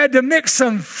think he had to mix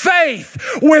some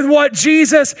faith with what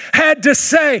Jesus had to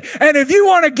say. And if you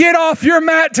want to get off your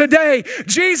mat today,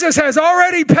 Jesus has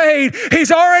already paid.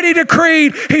 He's already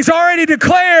decreed. He's already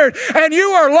declared. And you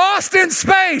are lost in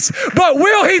space. But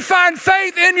will he find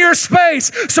faith in your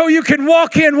space so you can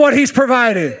walk in what he's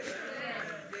provided?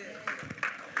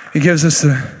 He gives us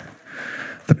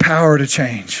the power to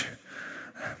change.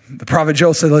 The prophet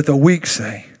Joel said, let the weak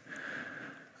say,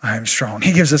 I am strong.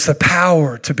 He gives us the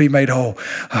power to be made whole.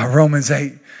 Romans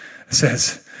 8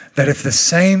 says that if the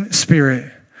same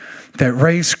Spirit that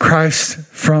raised Christ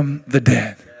from the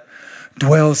dead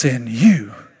dwells in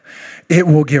you, it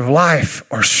will give life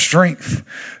or strength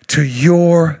to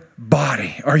your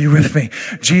body. Are you with me?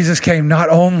 Jesus came not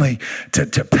only to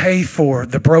pay for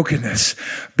the brokenness,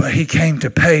 but he came to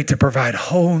provide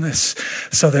wholeness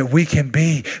so that we can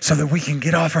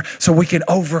get off, so we can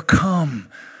overcome.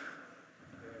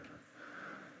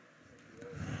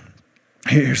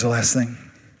 Here's the last thing.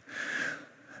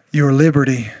 Your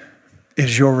liberty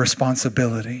is your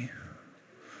responsibility.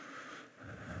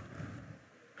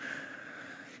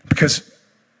 Because,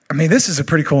 this is a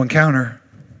pretty cool encounter.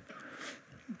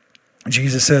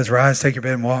 Jesus says, rise, take your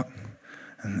bed and walk.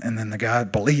 And then the guy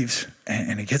believes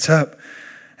and he gets up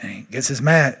and he gets his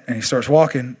mat and he starts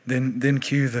walking. Then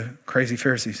cue the crazy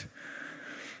Pharisees.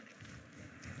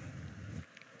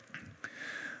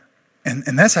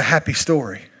 And that's a happy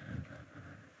story.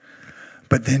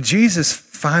 But then Jesus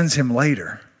finds him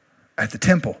later at the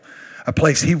temple, a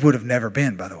place he would have never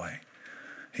been, by the way.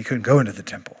 He couldn't go into the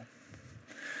temple.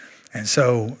 And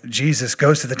so Jesus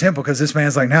goes to the temple because this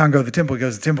man's like, now I can go to the temple. He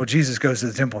goes to the temple. Jesus goes to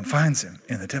the temple and finds him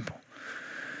in the temple.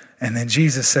 And then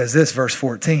Jesus says this, verse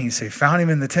 14. So he found him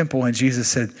in the temple and Jesus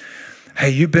said, hey,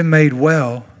 you've been made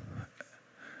well.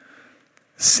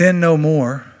 Sin no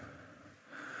more,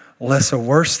 lest a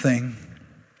worse thing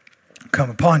come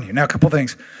upon you. Now, a couple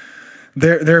things.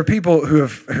 There are people who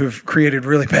have created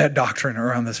really bad doctrine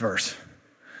around this verse.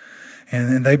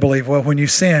 And they believe, well, when you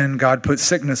sin, God puts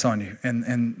sickness on you.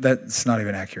 And that's not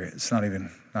even accurate. It's not even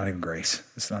grace.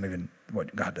 It's not even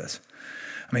what God does.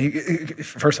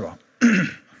 First of all,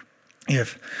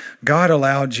 if God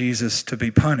allowed Jesus to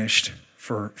be punished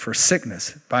for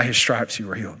sickness, by his stripes you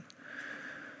were healed.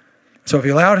 So if he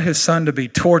allowed his son to be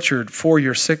tortured for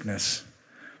your sickness,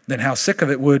 then how sick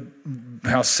would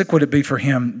it be for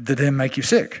him to then make you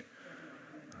sick?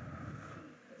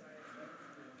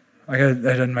 That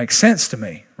doesn't make sense to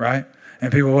me, right?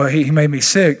 And people, well, he made me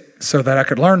sick so that I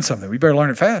could learn something. We better learn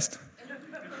it fast.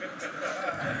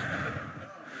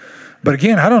 But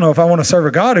again, I don't know if I want to serve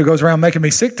a God who goes around making me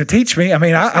sick to teach me.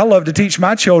 I love to teach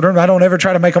my children. I don't ever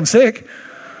try to make them sick.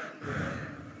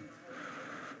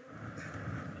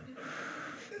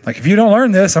 Like, if you don't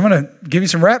learn this, I'm going to give you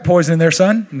some rat poison in there,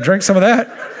 son, and drink some of that.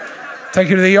 Take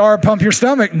you to the ER, pump your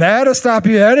stomach, and that'll stop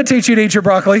you. That'll teach you to eat your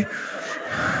broccoli.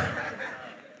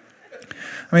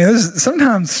 This is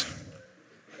sometimes,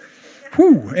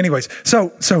 anyways.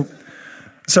 So,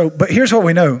 but here's what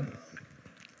we know.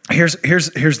 Here's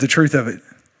the truth of it,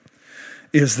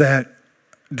 is that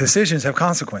decisions have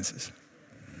consequences.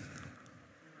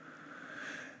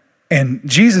 And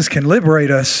Jesus can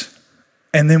liberate us,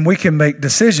 and then we can make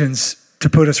decisions to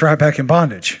put us right back in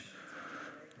bondage.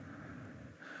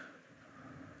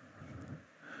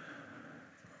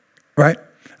 Right?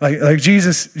 Like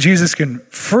Jesus can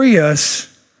free us.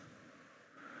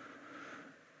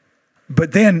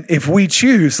 But then if we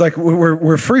choose, like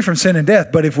we're free from sin and death,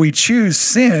 but if we choose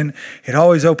sin, it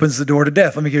always opens the door to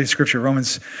death. Let me give you scripture,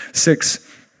 Romans 6,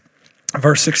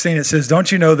 verse 16. It says, don't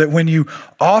you know that when you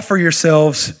offer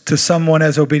yourselves to someone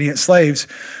as obedient slaves,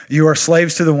 you are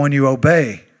slaves to the one you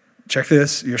obey? Check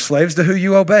this. You're slaves to who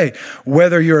you obey.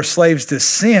 Whether you're slaves to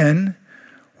sin,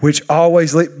 which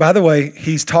always, by the way,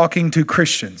 he's talking to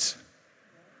Christians,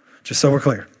 just so we're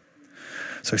clear.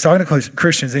 So he's talking to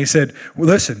Christians, and he said, well,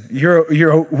 listen,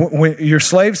 you're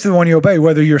slaves to the one you obey,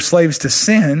 whether you're slaves to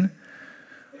sin,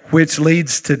 which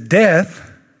leads to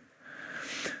death,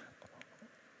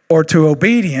 or to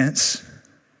obedience,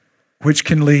 which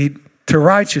can lead to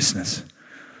righteousness.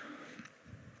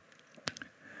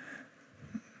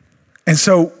 And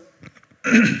so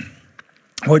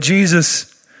what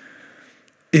Jesus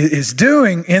is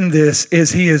doing in this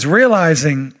is he is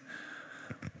realizing,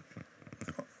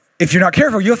 if you're not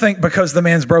careful, you'll think because the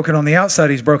man's broken on the outside,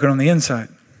 he's broken on the inside.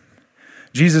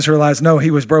 Jesus realized, no,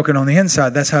 he was broken on the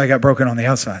inside. That's how he got broken on the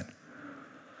outside.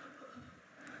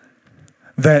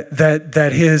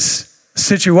 That his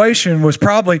situation was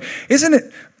probably, isn't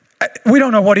it? We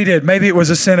don't know what he did. Maybe it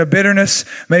was a sin of bitterness.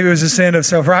 Maybe it was a sin of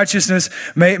self-righteousness.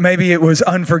 Maybe it was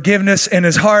unforgiveness in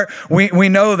his heart. We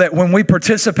know that when we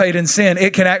participate in sin,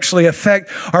 it can actually affect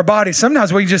our body.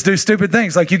 Sometimes we just do stupid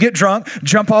things. Like you get drunk,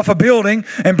 jump off a building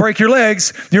and break your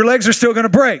legs are still going to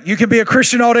break. You can be a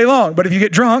Christian all day long, but if you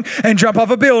get drunk and jump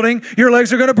off a building, your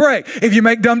legs are going to break. If you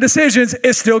make dumb decisions,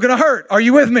 it's still going to hurt. Are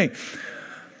you with me?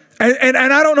 And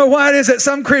I don't know why it is that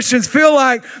some Christians feel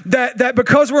like that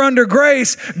because we're under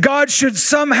grace, God should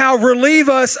somehow relieve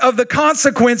us of the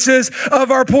consequences of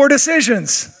our poor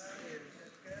decisions.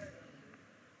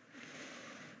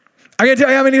 I can't tell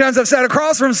you how many times I've sat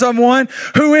across from someone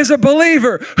who is a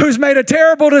believer, who's made a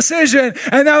terrible decision,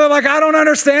 and now they're like, I don't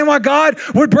understand why God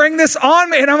would bring this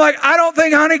on me. And I'm like, I don't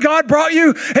think, honey, God brought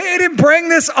you. He didn't bring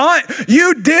this on.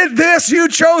 You did this. You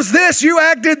chose this. You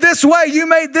acted this way. You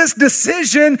made this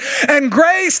decision. And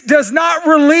grace does not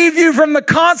relieve you from the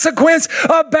consequence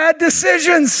of bad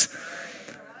decisions.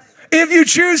 If you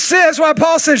choose sin, that's why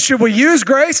Paul says, should we use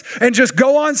grace and just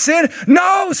go on sin?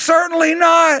 No, certainly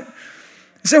not.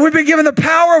 He said, we've been given the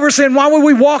power over sin. Why would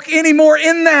we walk any more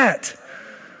in that?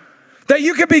 That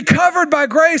you can be covered by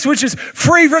grace, which is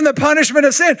free from the punishment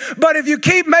of sin. But if you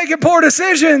keep making poor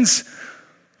decisions,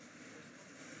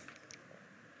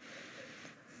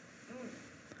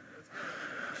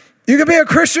 you can be a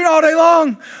Christian all day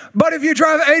long, but if you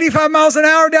drive 85 miles an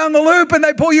hour down the loop and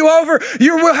they pull you over,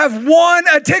 you will have won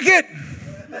a ticket.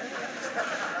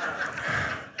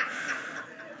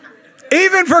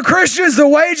 Even for Christians, the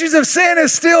wages of sin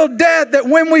is still death, that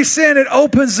when we sin, it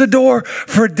opens the door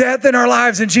for death in our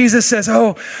lives. And Jesus says,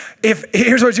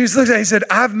 here's what Jesus looks at. He said,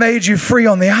 I've made you free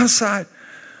on the outside,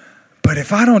 but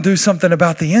if I don't do something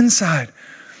about the inside,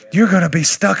 you're going to be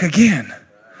stuck again.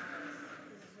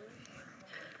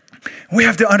 We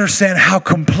have to understand how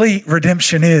complete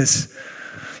redemption is.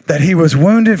 That he was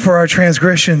wounded for our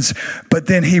transgressions, but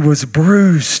then he was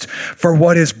bruised for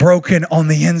what is broken on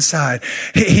the inside.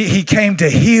 He came to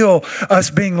heal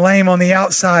us being lame on the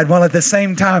outside, while at the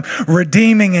same time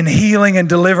redeeming and healing and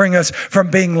delivering us from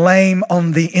being lame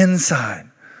on the inside.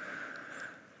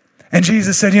 And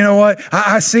Jesus said, you know what?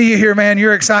 I see you here, man.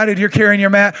 You're excited. You're carrying your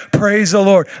mat. Praise the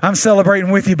Lord. I'm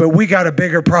celebrating with you, but we got a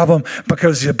bigger problem,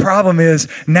 because the problem is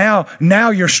now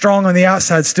you're strong on the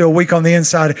outside, still weak on the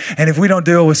inside. And if we don't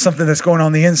deal with something that's going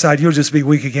on the inside, you'll just be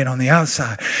weak again on the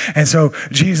outside. And so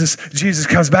Jesus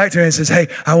comes back to him and says, hey,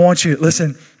 I want you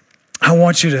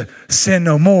to sin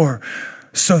no more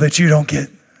so that you don't get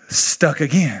stuck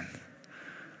again.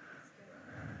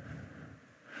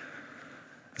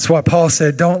 That's why Paul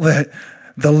said, don't let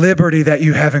the liberty that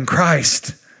you have in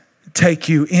Christ take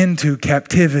you into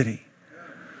captivity.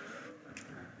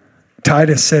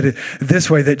 Titus said it this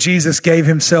way, that Jesus gave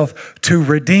himself to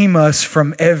redeem us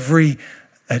from every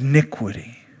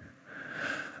iniquity.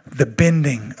 The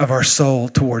bending of our soul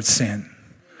towards sin.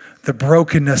 The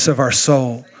brokenness of our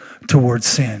soul towards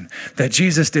sin. That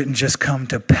Jesus didn't just come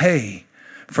to pay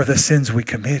for the sins we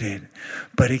committed,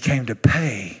 but he came to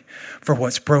pay for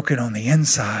what's broken on the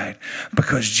inside,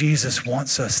 because Jesus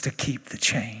wants us to keep the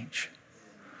change.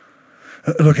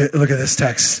 Look at this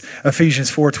text.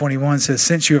 Ephesians 4:21 says,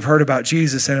 since you have heard about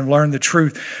Jesus and have learned the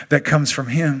truth that comes from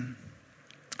him.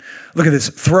 Look at this.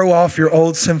 Throw off your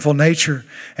old sinful nature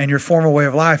and your former way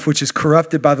of life, which is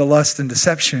corrupted by the lust and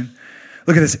deception.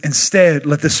 Look at this. Instead,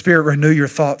 let the Spirit renew your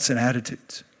thoughts and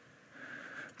attitudes.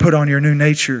 Put on your new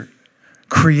nature,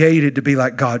 created to be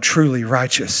like God, truly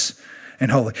righteous and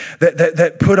holy.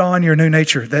 That put on your new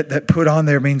nature. That put on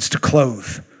there means to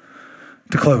clothe.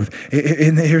 To clothe.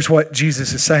 And here's what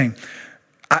Jesus is saying.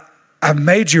 I've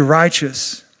made you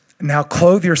righteous. Now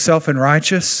clothe yourself in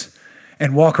righteous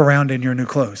and walk around in your new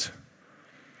clothes.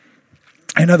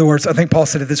 In other words, I think Paul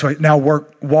said it this way. Now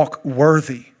walk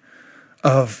worthy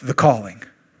of the calling.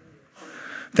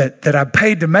 That I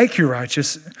paid to make you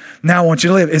righteous. Now I want you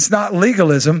to live. It's not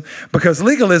legalism, because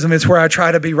legalism is where I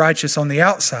try to be righteous on the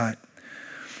outside.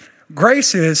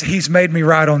 Grace is he's made me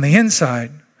right on the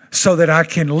inside so that I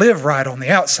can live right on the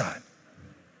outside.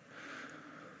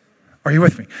 Are you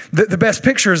with me? The best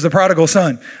picture is the prodigal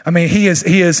son. I mean, he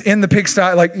is in the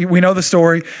pigsty. Like, we know the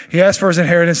story. He asks for his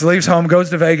inheritance, leaves home, goes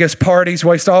to Vegas, parties,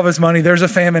 wastes all of his money. There's a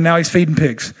famine. Now he's feeding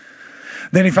pigs.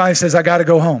 Then he finally says, I got to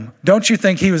go home. Don't you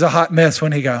think he was a hot mess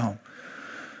when he got home?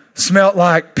 Smelled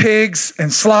like pigs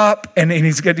and slop, and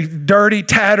he's getting dirty,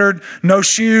 tattered, no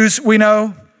shoes, we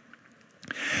know.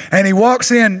 And he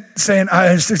walks in saying,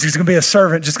 he's going to be a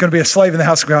servant, just going to be a slave in the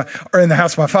house of God, or in the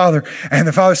house of my father. And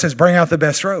the father says, bring out the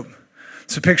best robe.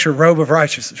 It's a picture, robe of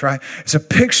righteousness, right? It's a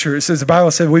picture. It says, the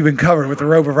Bible said we've been covered with the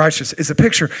robe of righteousness. It's a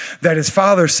picture that his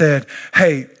father said,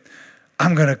 hey,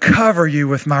 I'm going to cover you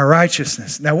with my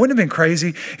righteousness. Now, wouldn't it have been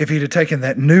crazy if he'd have taken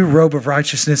that new robe of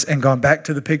righteousness and gone back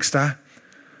to the pigsty?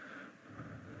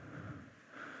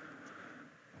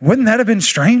 Wouldn't that have been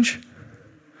strange?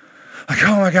 Like,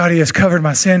 oh my God, he has covered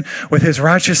my sin with his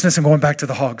righteousness and going back to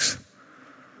the hogs.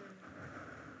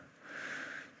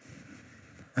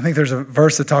 I think there's a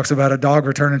verse that talks about a dog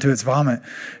returning to its vomit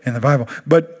in the Bible,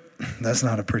 but that's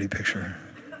not a pretty picture.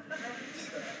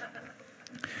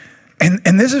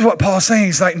 And this is what Paul's saying.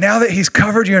 He's like, now that he's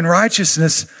covered you in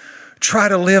righteousness, try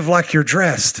to live like you're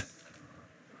dressed.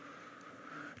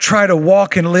 Try to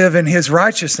walk and live in his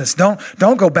righteousness.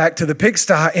 Don't go back to the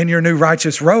pigsty in your new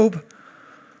righteous robe.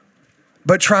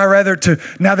 But try rather to,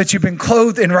 now that you've been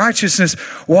clothed in righteousness,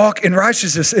 walk in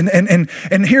righteousness.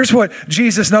 And here's what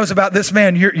Jesus knows about this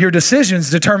man. Your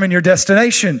decisions determine your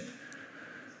destination.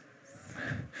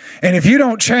 And if you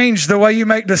don't change the way you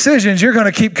make decisions, you're going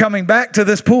to keep coming back to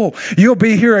this pool. You'll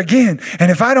be here again.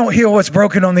 And if I don't heal what's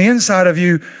broken on the inside of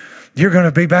you, you're going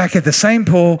to be back at the same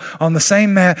pool, on the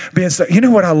same mat, being stuck. You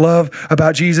know what I love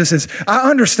about Jesus is I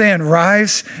understand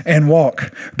rise and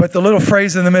walk, but the little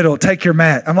phrase in the middle, take your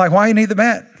mat. I'm like, why you need the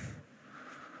mat?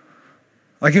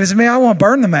 Like, if it's me, I want to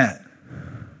burn the mat.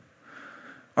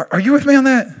 Are you with me on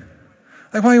that?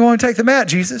 Like, why you want to take the mat,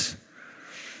 Jesus?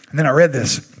 And then I read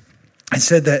this. It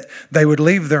said that they would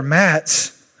leave their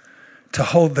mats to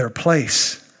hold their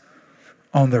place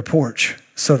on their porch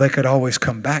so they could always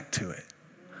come back to it.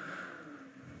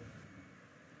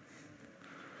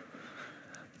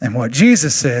 And what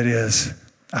Jesus said is,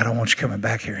 I don't want you coming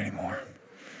back here anymore.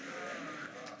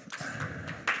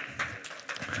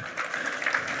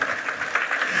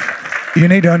 You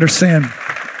need to understand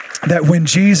that when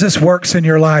Jesus works in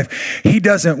your life, he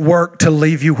doesn't work to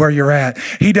leave you where you're at.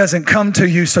 He doesn't come to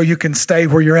you so you can stay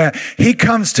where you're at. He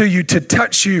comes to you to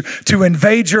touch you, to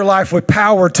invade your life with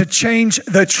power, to change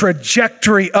the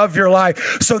trajectory of your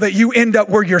life so that you end up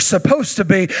where you're supposed to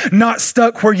be, not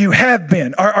stuck where you have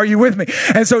been. Are you with me?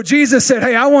 And so Jesus said,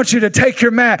 hey, I want you to take your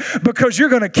mat because you're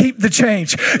going to keep the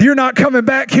change. You're not coming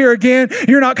back here again.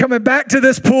 You're not coming back to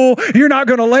this pool. You're not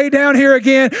going to lay down here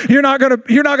again. You're not going to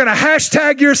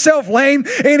hashtag yourself lame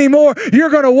anymore. You're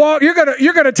going to walk. You're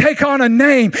going to take on a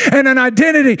name and an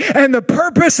identity and the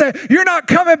purpose that you're not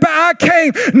coming back. I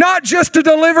came not just to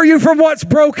deliver you from what's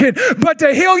broken, but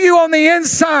to heal you on the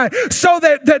inside so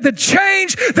that the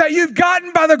change that you've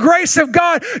gotten by the grace of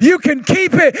God, you can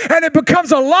keep it and it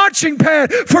becomes a launching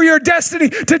pad for your destiny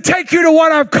to take you to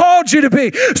what I've called you to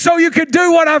be so you can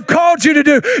do what I've called you to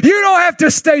do. You don't have to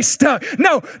stay stuck.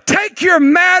 No, take your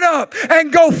mat up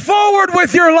and go forward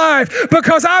with your life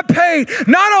because I paid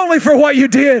not only for what you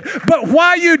did, but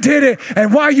why you did it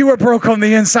and why you were broke on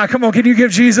the inside. Come on, can you give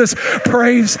Jesus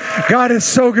praise? God is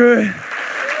so good.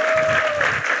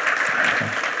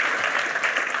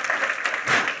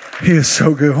 He is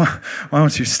so good. Why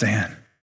don't you stand?